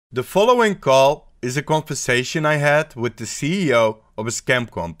The following call is a conversation I had with the CEO of a scam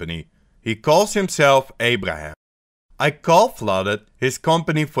company. He calls himself Abraham. I call flooded his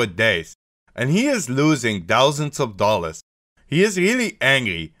company for days and he is losing thousands of dollars. He is really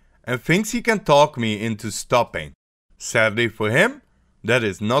angry and thinks he can talk me into stopping. Sadly for him, that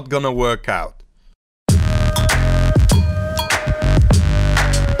is not gonna work out.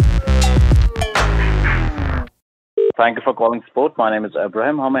 Thank you for calling Sport. My name is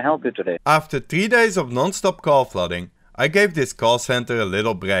Abraham. How may I help you today? After 3 days of non-stop call flooding, I gave this call center a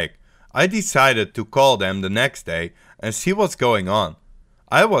little break. I decided to call them the next day and see what's going on.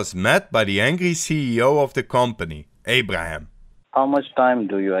 I was met by the angry CEO of the company, Abraham. How much time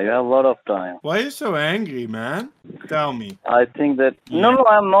do you have? You have a lot of time. Why are you so angry, man? Tell me. I think that... No,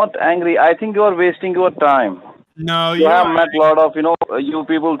 I'm not angry. I think you are wasting your time. No, you have met a lot of, you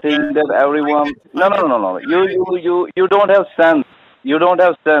people think that everyone... No. You don't have sense. You don't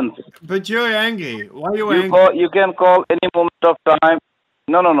have sense. But you're angry. Why are you angry? You can call any moment of time.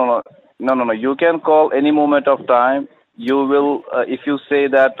 No. You can call any moment of time. You will, if you say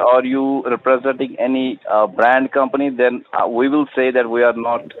that, are you representing any brand company, then we will say that we are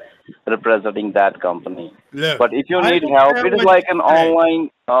not representing that company. Look, but if you need help, it is like an online,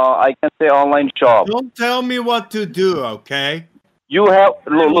 I can say online shop. Don't tell me what to do, okay? You have,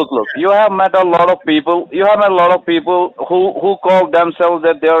 look, you have met a lot of people, who call themselves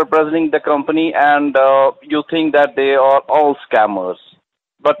that they are representing the company and you think that they are all scammers.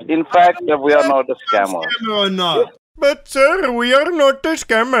 But in fact, we are not a scammer. Scammer or not? But sir, we are not a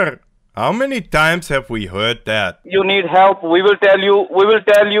scammer. How many times have we heard that? You need help, we will tell you, we will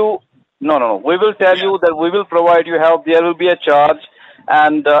tell you that we will provide you help, there will be a charge.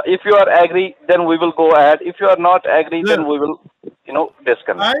 And if you are agree, then we will go ahead. If you are not agree, then we will,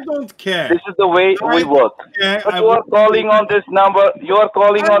 disconnect. I don't care. This is the way we work. But you are calling on this number. You are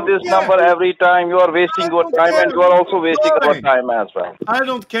calling on this number every time. You are wasting your time and you are also wasting our time as well. I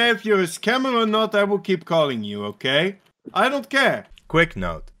don't care if you're a scammer or not. I will keep calling you, okay? I don't care. Quick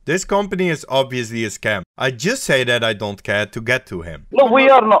note. This company is obviously a scam. I just say that I don't care to get to him. No, we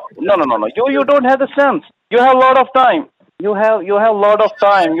are not. No. You don't have the sense. You have a lot of time. You have a lot of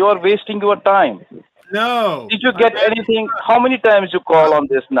time. You are wasting your time. No. Did you get anything? How many times you call on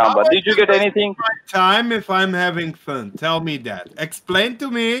this number? Did you get anything? Time if I'm having fun. Tell me that. Explain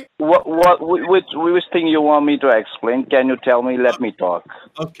to me. Which thing you want me to explain? Can you tell me? Let me talk.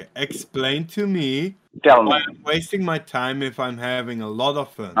 Okay. Explain to me. Tell me. I'm wasting my time if I'm having a lot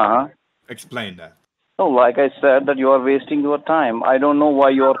of fun. Explain that. No, like I said, that you are wasting your time. I don't know why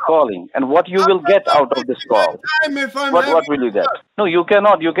you are calling and what you will get out of this call. What will you get? No, you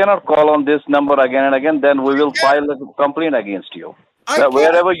cannot. You cannot call on this number again and again. Then we will file a complaint against you.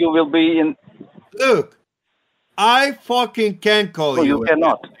 Wherever you will be in. Look, I fucking can call you. You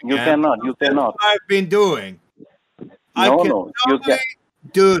cannot. You cannot. You cannot. That's what I've been doing. No, you can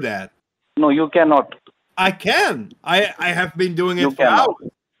do that. No, you cannot. I can. I have been doing it for hours.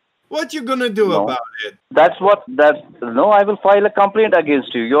 What you gonna do about it? No, I will file a complaint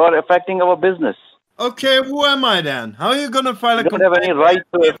against you. You are affecting our business. Okay, who am I then? How are you gonna file a complaint? You don't have any right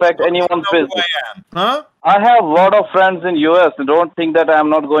to affect anyone's business. Who I am. Huh? I have a lot of friends in US. Don't think that I am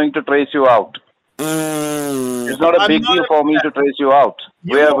not going to trace you out. It's not a big deal for me to trace you out.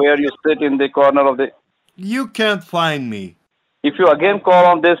 Where you sit in the corner of the... You can't find me. If you again call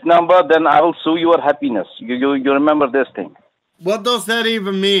on this number, then I will sue your happiness. You remember this thing. What does that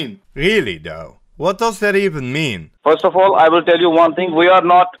even mean? Really though? What does that even mean? First of all, I will tell you one thing. We are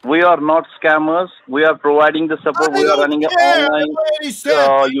not scammers. We are providing the support. We are running an online,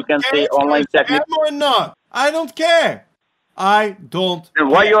 you can say online technique. Or not? I don't care. I don't care.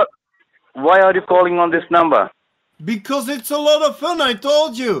 Why are you calling on this number? Because it's a lot of fun, I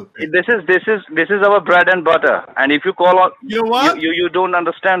told you. This is our bread and butter. And if you call on, you don't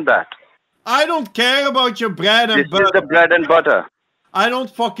understand that. I don't care about your bread and butter. This is the bread and butter. I don't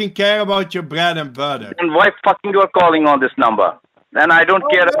fucking care about your bread and butter. And why fucking you are calling on this number? And I don't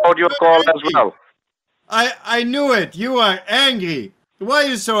care about your call as well. I knew it. You are angry. Why are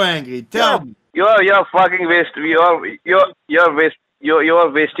you so angry? Tell me. You're fucking waste.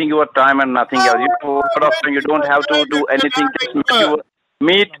 You're wasting your time and nothing else. You don't have to do anything. Just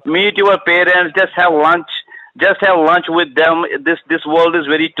meet your parents. Just have lunch. Just have lunch with them. This world is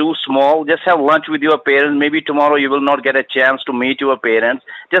very too small. Just have lunch with your parents. Maybe tomorrow you will not get a chance to meet your parents.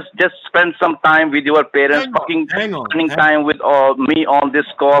 Just spend some time with your parents. Spending time with me on this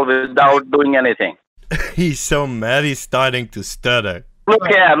call without doing anything. He's so mad he's starting to stutter. Look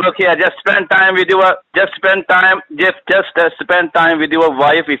here. Just spend time with your, just spend time with your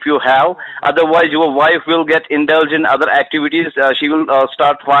wife if you have. Otherwise, your wife will get indulged in other activities. She will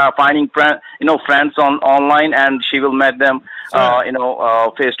start finding friends on online, and she will meet them,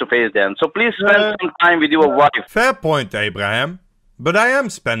 face to face. Then, so please spend some time with your wife. Fair point, Abraham. But I am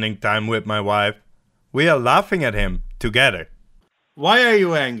spending time with my wife. We are laughing at him together. Why are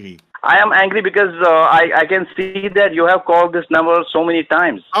you angry? I am angry because I can see that you have called this number so many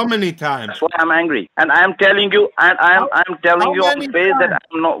times. How many times? That's why I'm angry, and I am telling you, and I'm telling you on face that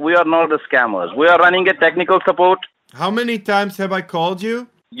we are not the scammers. We are running a technical support. How many times have I called you?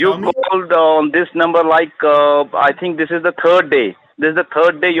 You called on this number like I think this is the third day. This is the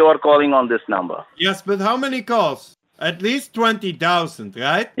third day you are calling on this number. Yes, but how many calls? At least 20,000,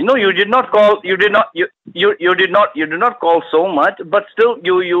 right? You did not call. You did not. You did not call so much, but still,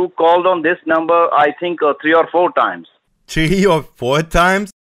 you called on this number. I think 3 or 4 times. 3 or 4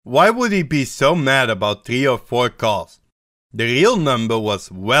 times? Why would he be so mad about 3 or 4 calls? The real number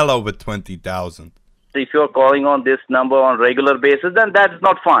was well over 20,000. If you're calling on this number on regular basis, then that's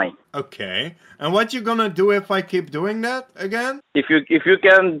not fine. Okay. And what you gonna do if I keep doing that again? If you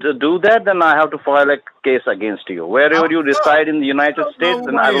can do that, then I have to file a case against you. Wherever you reside in the United States,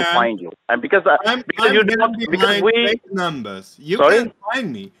 then I will find you. And because you do not, because we fake numbers. You Sorry? can't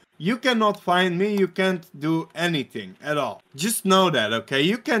find me. You cannot find me. You can't do anything at all. Just know that, okay?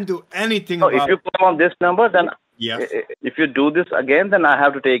 You can't do anything. So if you call on this number, then yes. If you do this again, then I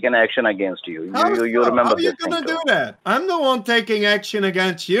have to take an action against you. You remember this? How are you gonna do that? I'm the one taking action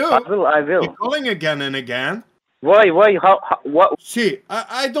against you. I will. You're calling again and again. Why? How? What? See,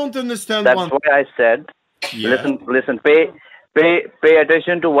 I don't understand. That's why I said, Yeah. listen. Pay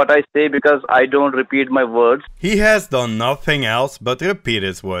attention to what I say, because I don't repeat my words. He has done nothing else but repeat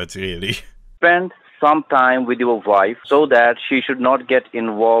his words, really. Spend some time with your wife so that she should not get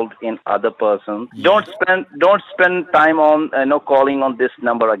involved in other persons. Yeah. Don't spend time on calling on this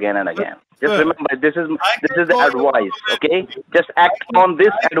number again and again. Just remember, this is the advice. Okay, just act on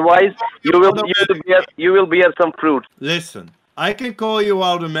this advice. You will bear some fruit. Listen, I can call you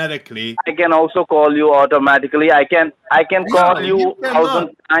automatically. I can also call you automatically. I can call you you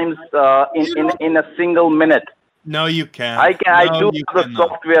cannot. 1,000 times in a single minute. No, you can't. I do you have the cannot.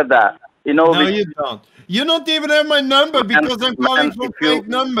 software that No, you don't. You don't even have my number because I'm calling from fake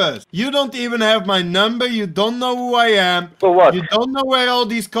numbers. You don't even have my number. You don't know who I am. So what? You don't know where all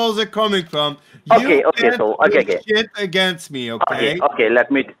these calls are coming from. Okay, You okay, can't so do okay. shit against me, okay? Okay.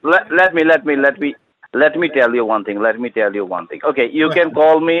 Let me tell you one thing. Okay, you can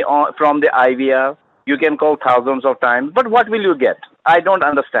call me from the IVR. You can call thousands of times, but what will you get? I don't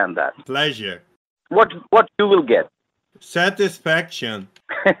understand that. Pleasure. What you will get? Satisfaction.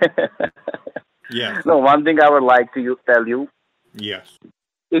 Yes. No, one thing I would like to tell you. Yes.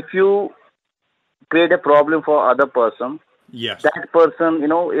 If you create a problem for other person, Yes. that person,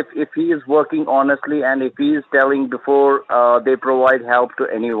 if he is working honestly and if he is telling before they provide help to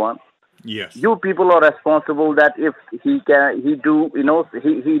anyone, Yes. you people are responsible that if he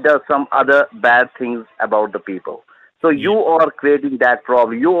does some other bad things about the people. So you are creating that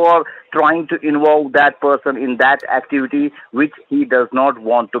problem. You are trying to involve that person in that activity which he does not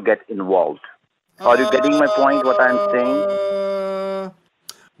want to get involved. Are you getting my point, what I'm saying?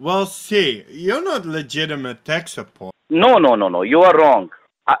 Well, see, you're not legitimate tech support. No. You are wrong.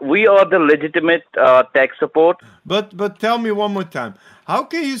 We are the legitimate tech support. But tell me one more time. How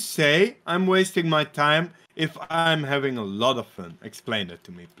can you say I'm wasting my time if I'm having a lot of fun? Explain that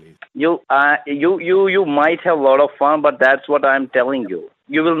to me, please. You might have a lot of fun, but that's what I'm telling you.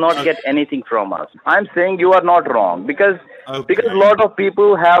 You will not get anything from us. I'm saying you are not wrong because a lot of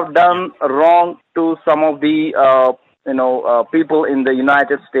people have done wrong to some of the people in the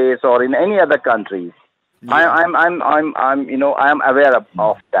United States or in any other countries. Yeah. I'm aware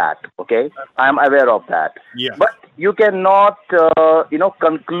of that. Okay, I'm aware of that. Yeah. But you cannot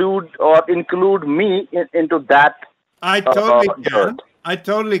conclude or include me into that. I totally can. I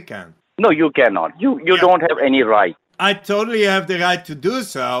totally can. No, you cannot. You don't have any right. I totally have the right to do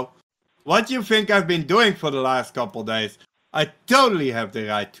so. What do you think I've been doing for the last couple days? I totally have the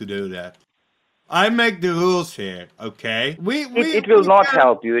right to do that. I make the rules here, okay? It will not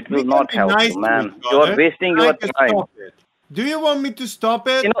help you. It will not help you, man. You are wasting your time. Do you want me to stop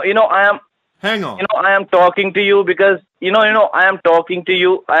it? I am. Hang on. I am talking to you because I am talking to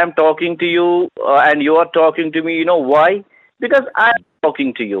you. I am talking to you, and you are talking to me. You know why? Because I am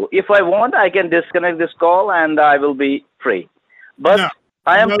talking to you. If I want, I can disconnect this call and I will be free. But no,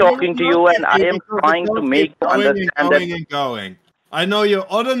 I am talking to you, and I am trying to make you understand that. I know your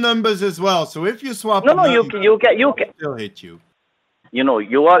other numbers as well. So if you swap, you can still hit you.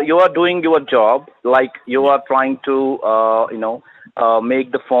 you are doing your job, like you are trying to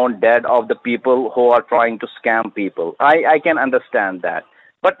make the phone dead of the people who are trying to scam people. I can understand that,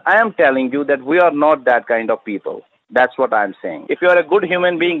 but I am telling you that we are not that kind of people. That's what I'm saying. If you are a good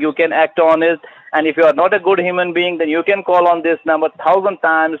human being, you can act on it, and if you are not a good human being, then you can call on this number 1,000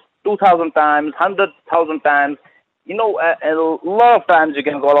 times, 2,000 times, 100,000 times. A lot of times you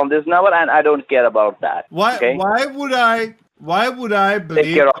can call on this number, and I don't care about that. Why? Okay? Why would I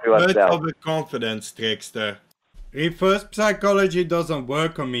believe care of the word yourself. of a confidence trickster? Reverse psychology doesn't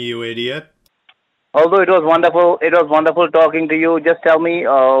work on me, you idiot. Although it was wonderful talking to you. Just tell me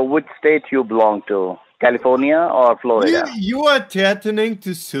which state you belong to, California or Florida? You are threatening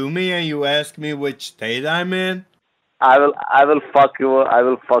to sue me, and you ask me which state I'm in? I will fuck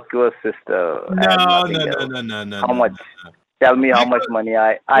your sister. No. How much? Tell me how much money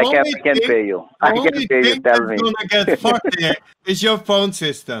I can pay you. I can pay you. Tell me. Gonna get fucked here is your phone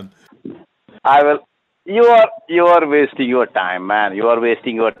system. I will. You are wasting your time, man. You are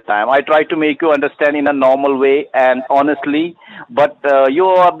wasting your time. I try to make you understand in a normal way and honestly, but you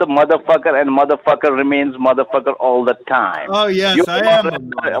are the motherfucker, and motherfucker remains motherfucker all the time. Oh yes, You I are,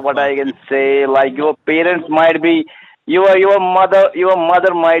 am. what I can say, like your parents might be, your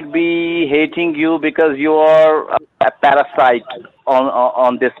mother might be hating you because you are a parasite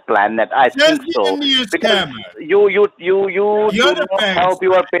on this planet. I think so. Because you do not help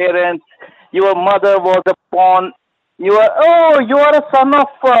your parents. Your mother was a pawn. You are a son of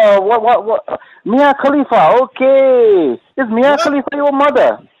what? Mia Khalifa. Okay, is Mia Khalifa your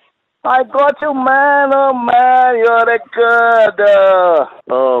mother? I got you, man. Oh man, you're a good.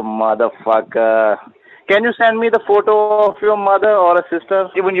 Oh motherfucker. Can you send me the photo of your mother or a sister?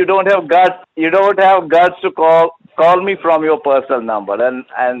 Even you don't have guts. You don't have guts to call me from your personal number,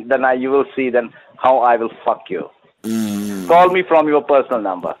 and then you will see then how I will fuck you. Call me from your personal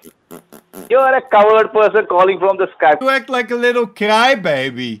number. You are a coward person calling from the sky. You act like a little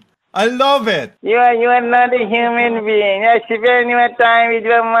crybaby. I love it. You are not a human being. You spend your time with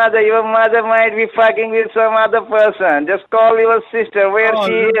your mother. Your mother might be fucking with some other person. Just call your sister where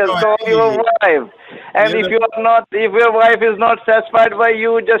she is. Call your wife. And if your wife is not satisfied by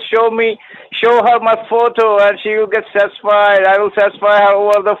you, just show her my photo, and she will get satisfied. I will satisfy her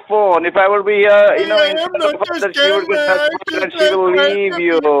over the phone. If I will be here, in front of her, she will get satisfied and she will leave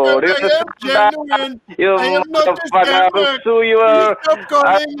you. You motherfucker! I will sue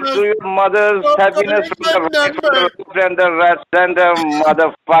your mother's happiness from the rest and the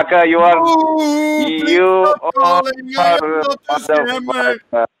motherfucker. You are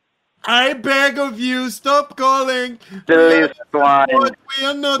motherfucker. I beg of you, stop calling. Silly swine. We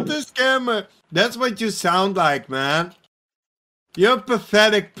are not a scammer. That's what you sound like, man. You're a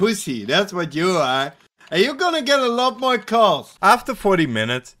pathetic pussy. That's what you are. And you're gonna get a lot more calls. After 40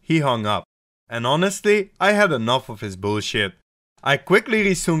 minutes, he hung up. And honestly, I had enough of his bullshit. I quickly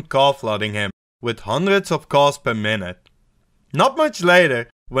resumed call flooding him with hundreds of calls per minute. Not much later,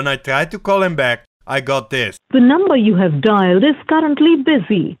 when I tried to call him back, I got this. The number you have dialed is currently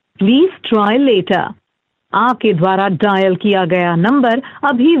busy. Please try later. आपके द्वारा dial किया गया number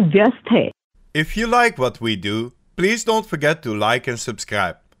अभी व्यस्त है. If you like what we do, please don't forget to like and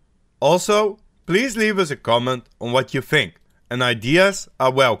subscribe. Also, please leave us a comment on what you think, and ideas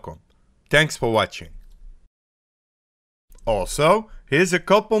are welcome. Thanks for watching. Also, here's a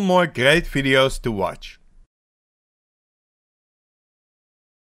couple more great videos to watch.